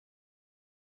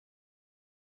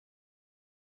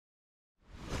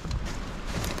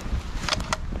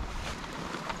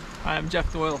Hi, I'm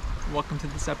Jeff Doyle. Welcome to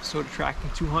this episode of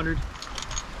Tracking 200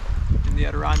 in the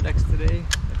Adirondacks today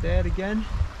with Dad again.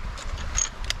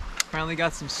 Finally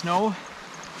got some snow.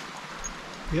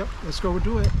 Yep, let's go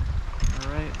do it.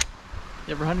 Alright.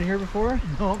 You ever hunted here before?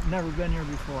 Nope, never been here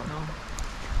before. No.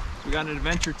 So we got an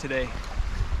adventure today.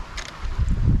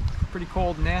 Pretty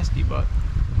cold and nasty, but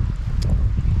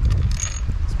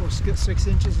It's supposed to get 6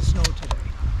 inches of snow today.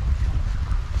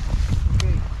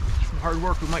 Okay. some hard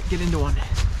work, we might get into one.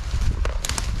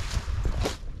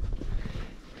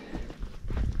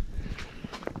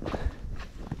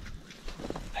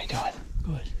 How you doing?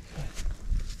 Good, good.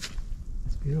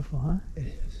 It's beautiful, huh?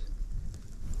 It is.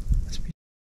 Let's be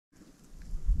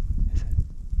Is it?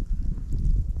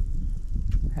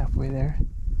 Halfway there?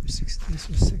 this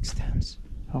was 6/10.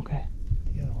 Okay.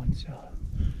 The other one's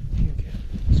you get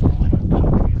this one.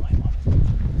 Oh, you might want it.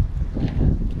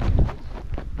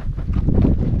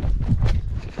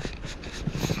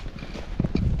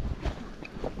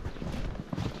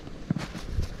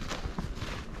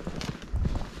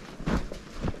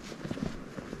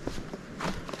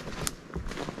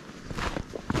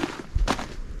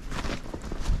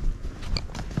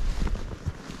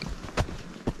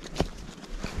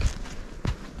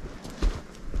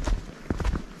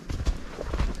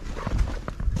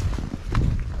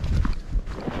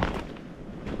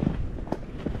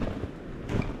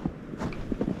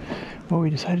 Well, we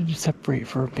decided to separate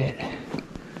for a bit.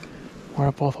 We're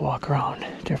gonna both walk around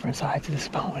different sides of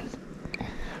this mountain.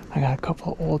 I got a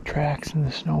couple of old tracks in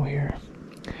the snow here.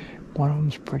 One of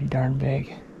them's pretty darn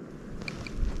big.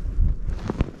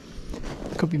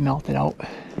 Could be melted out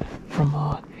from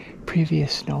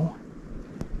previous snow.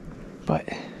 But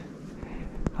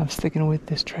I'm sticking with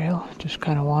this trail, just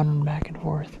kind of wandering back and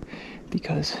forth,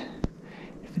 because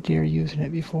if the deer are using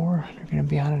it before, they're gonna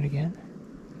be on it again.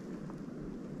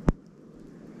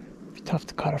 Tough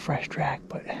to cut a fresh track,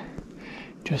 but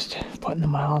just putting the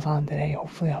miles on today.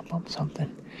 Hopefully I'll bump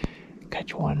something,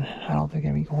 catch one. I don't think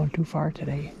I'm gonna be going too far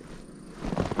today.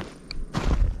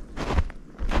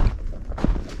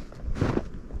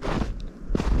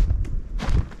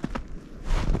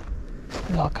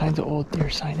 There's all kinds of old deer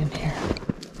sign in here.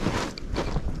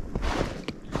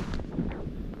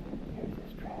 Here's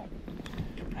this track.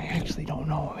 I actually don't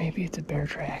know, maybe it's a bear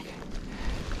track.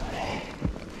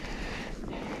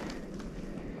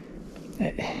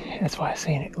 That's why I'm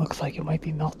saying it looks like it might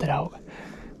be melted out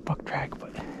buck track,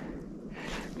 but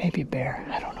maybe bear.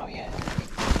 I don't know yet.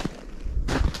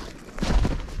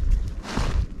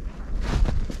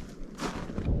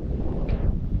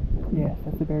 Yes,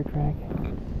 that's a bear track.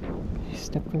 He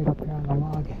stepped right up here on the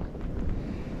log.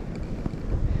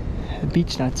 The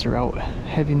beech nuts are out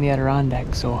heavy in the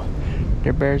Adirondack, so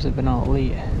their bears have been out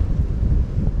late.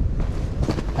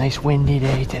 Nice windy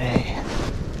day today.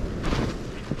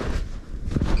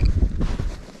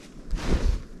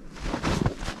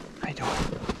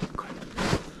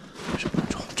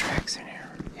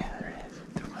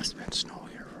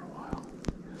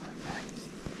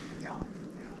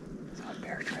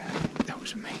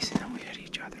 Amazing that we hit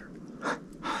each other.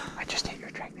 I just hit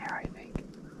your track there, I think.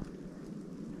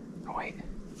 Oh, wait.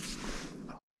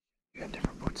 Oh, you got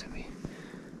different boots than me.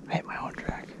 I hit my own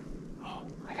track. Oh,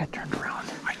 I got turned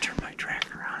around. I turned my track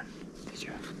around. Did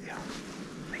you? Yeah.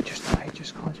 I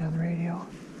just called you on the radio.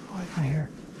 Oh, I hear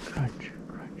crunch,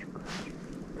 crunch, crunch.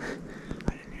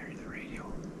 I didn't hear the radio.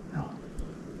 No.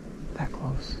 That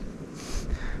close.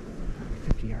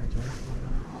 50 yards away.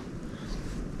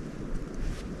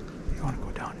 You want to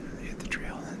go down and hit the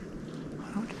trail then?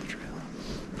 Hunt out to the trail.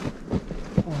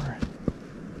 Or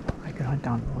I could hunt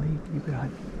down the lake. You could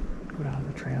go down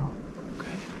the trail.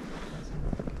 Okay.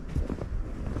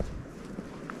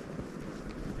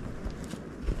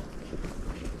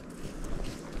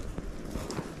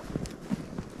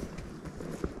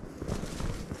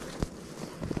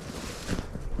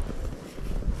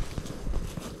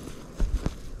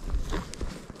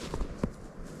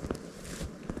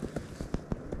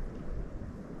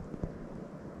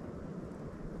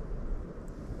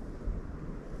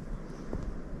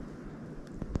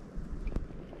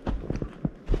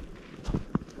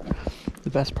 The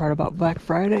best part about Black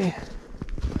Friday?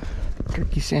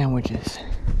 Turkey sandwiches.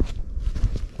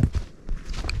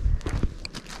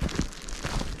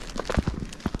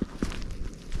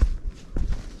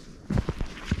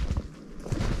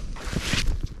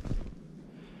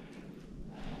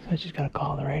 I just got a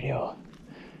call on the radio.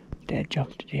 Dad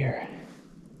jumped a deer.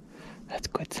 That's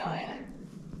a good sign.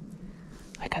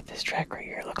 I got this track right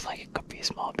here. It looks like it could be a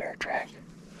small bear track.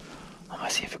 I'm gonna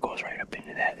see if it goes right up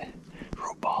into that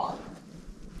root ball.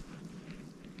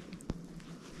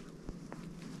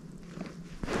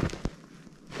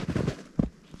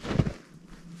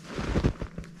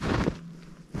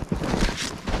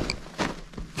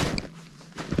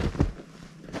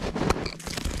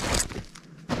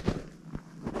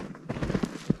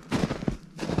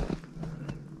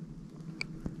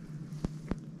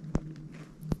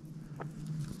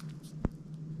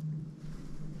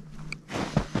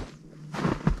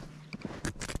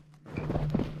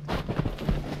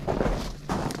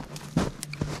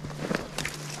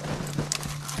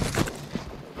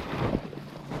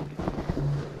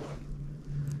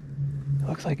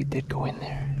 looks like it did go in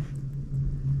there.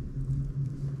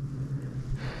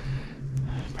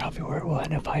 Probably where it will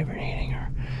end up hibernating,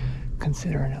 or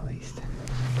considering at least.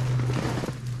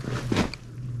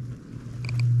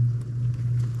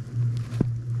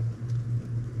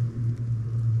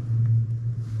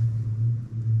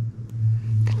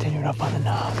 Continuing up on the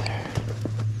knob there.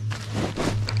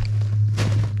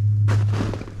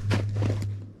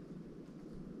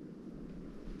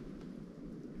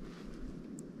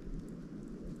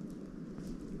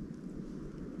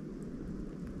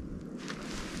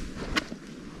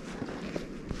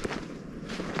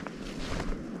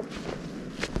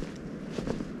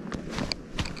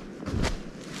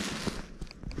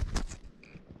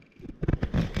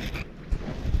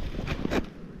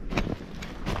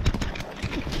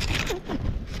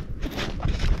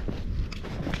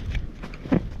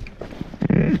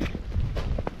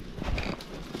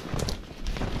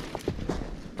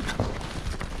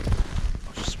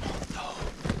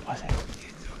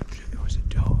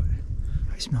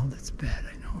 Smelled its bed.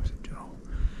 I know it was a doe.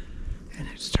 And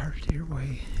it started your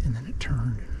way, and then it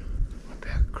turned and went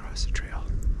back across the trail.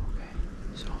 Okay.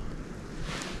 So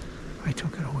I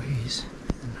took it a ways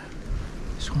and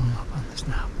swung up on this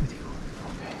knob with you.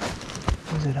 Okay.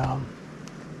 Was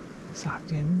it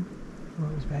socked in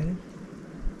where it was bedded?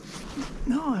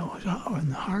 No, it was out in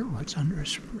the hardwoods under a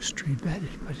spruce tree bedded,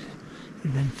 but it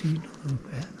had been feeding a little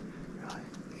bit. Really?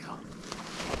 Yeah.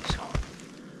 So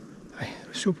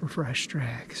super fresh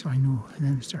track, so I knew, and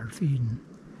then it started feeding,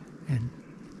 and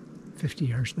 50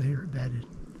 yards later it bedded.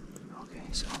 Okay.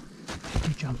 So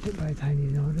you jumped it by the time you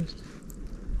noticed?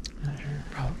 Not sure.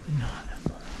 Probably not.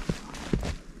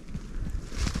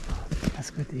 That's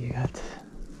good that you got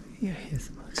Yeah, it's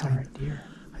current deer.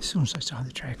 As soon as I saw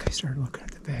the track, I started looking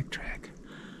at the back track,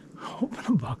 hoping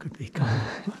a buck would be coming.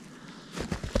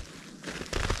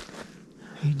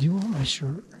 Hey, do you want my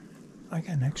shirt? I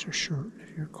got an extra shirt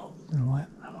if you're cold and wet.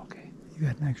 I'm okay. You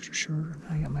got an extra shirt?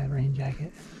 I got my rain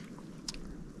jacket.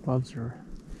 Gloves or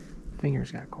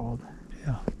fingers got cold.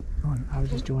 Yeah. I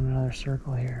was just doing another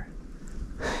circle here.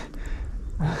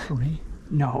 For me?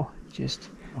 No, just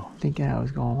thinking I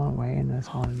was going one way and then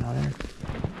saw another.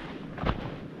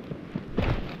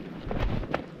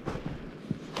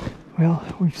 Well,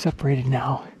 we've separated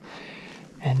now,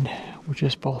 and we're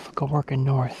just both working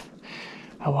north.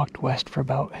 I walked west for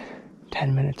about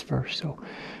 10 minutes first, so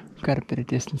we've got a bit of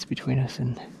distance between us,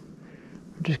 and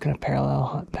we're just going to parallel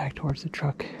hunt back towards the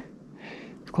truck.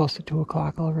 It's close to 2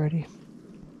 o'clock already.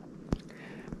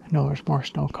 I know there's more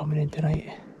snow coming in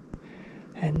tonight,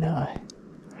 and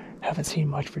haven't seen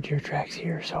much for deer tracks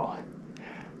here, so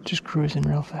just cruising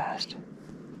real fast.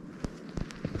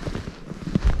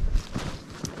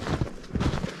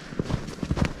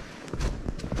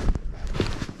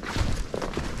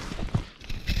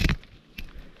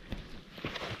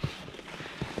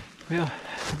 Well,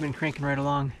 I've been cranking right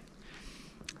along.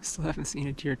 Still haven't seen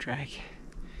a deer track.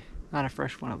 Not a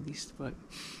fresh one at least, but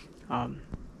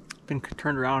been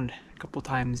turned around a couple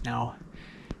times now.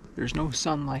 There's no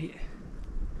sunlight.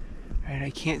 Right,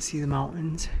 I can't see the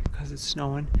mountains because it's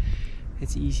snowing.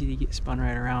 It's easy to get spun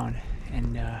right around,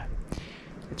 and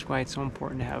that's why it's so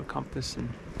important to have a compass. And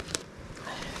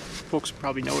folks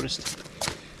probably noticed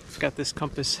I've got this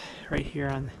compass right here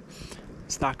on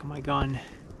the stock of my gun.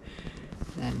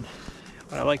 And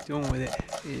what I like doing with it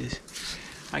is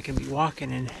I can be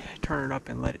walking and turn it up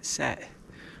and let it set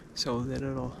so that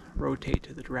it'll rotate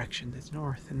to the direction that's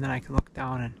north, and then I can look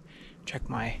down and check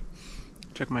my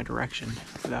direction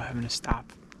without having to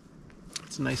stop.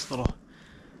 It's a nice little,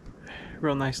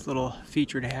 real nice little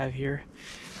feature to have here.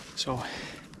 So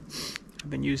I've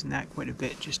been using that quite a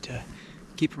bit just to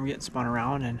keep from getting spun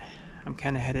around, and I'm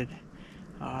kind of headed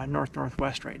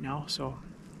north-northwest right now, so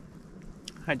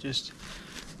I just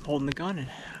holding the gun and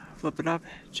flip it up,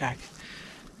 check.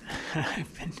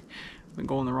 I've been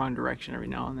going the wrong direction every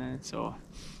now and then, so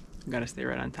I've got to stay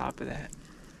right on top of that.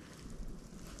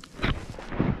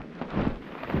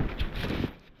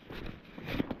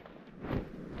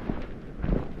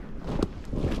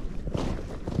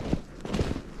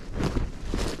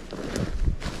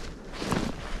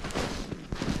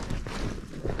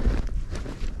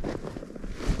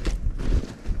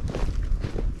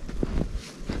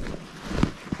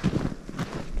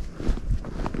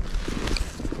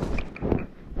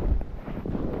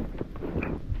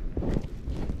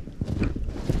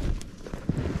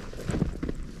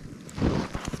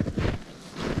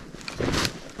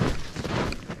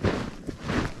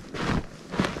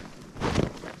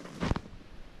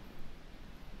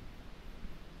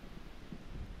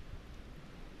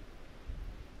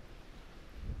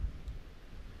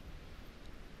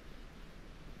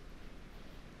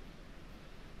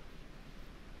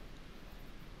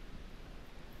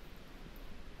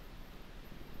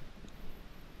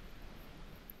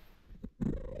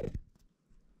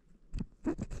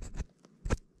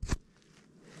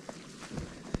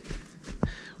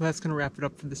 that's going to wrap it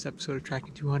up for this episode of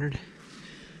Tracking 200.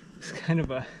 It's kind of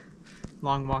a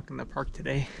long walk in the park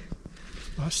today.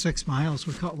 About 6 miles.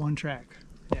 We caught one track.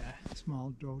 Yeah.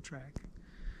 Small doe track.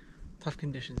 Tough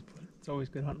conditions, but it's always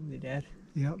good hunting with your dad.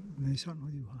 Yep, nice hunting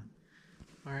with you, hon.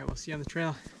 All right, we'll see you on the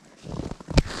trail.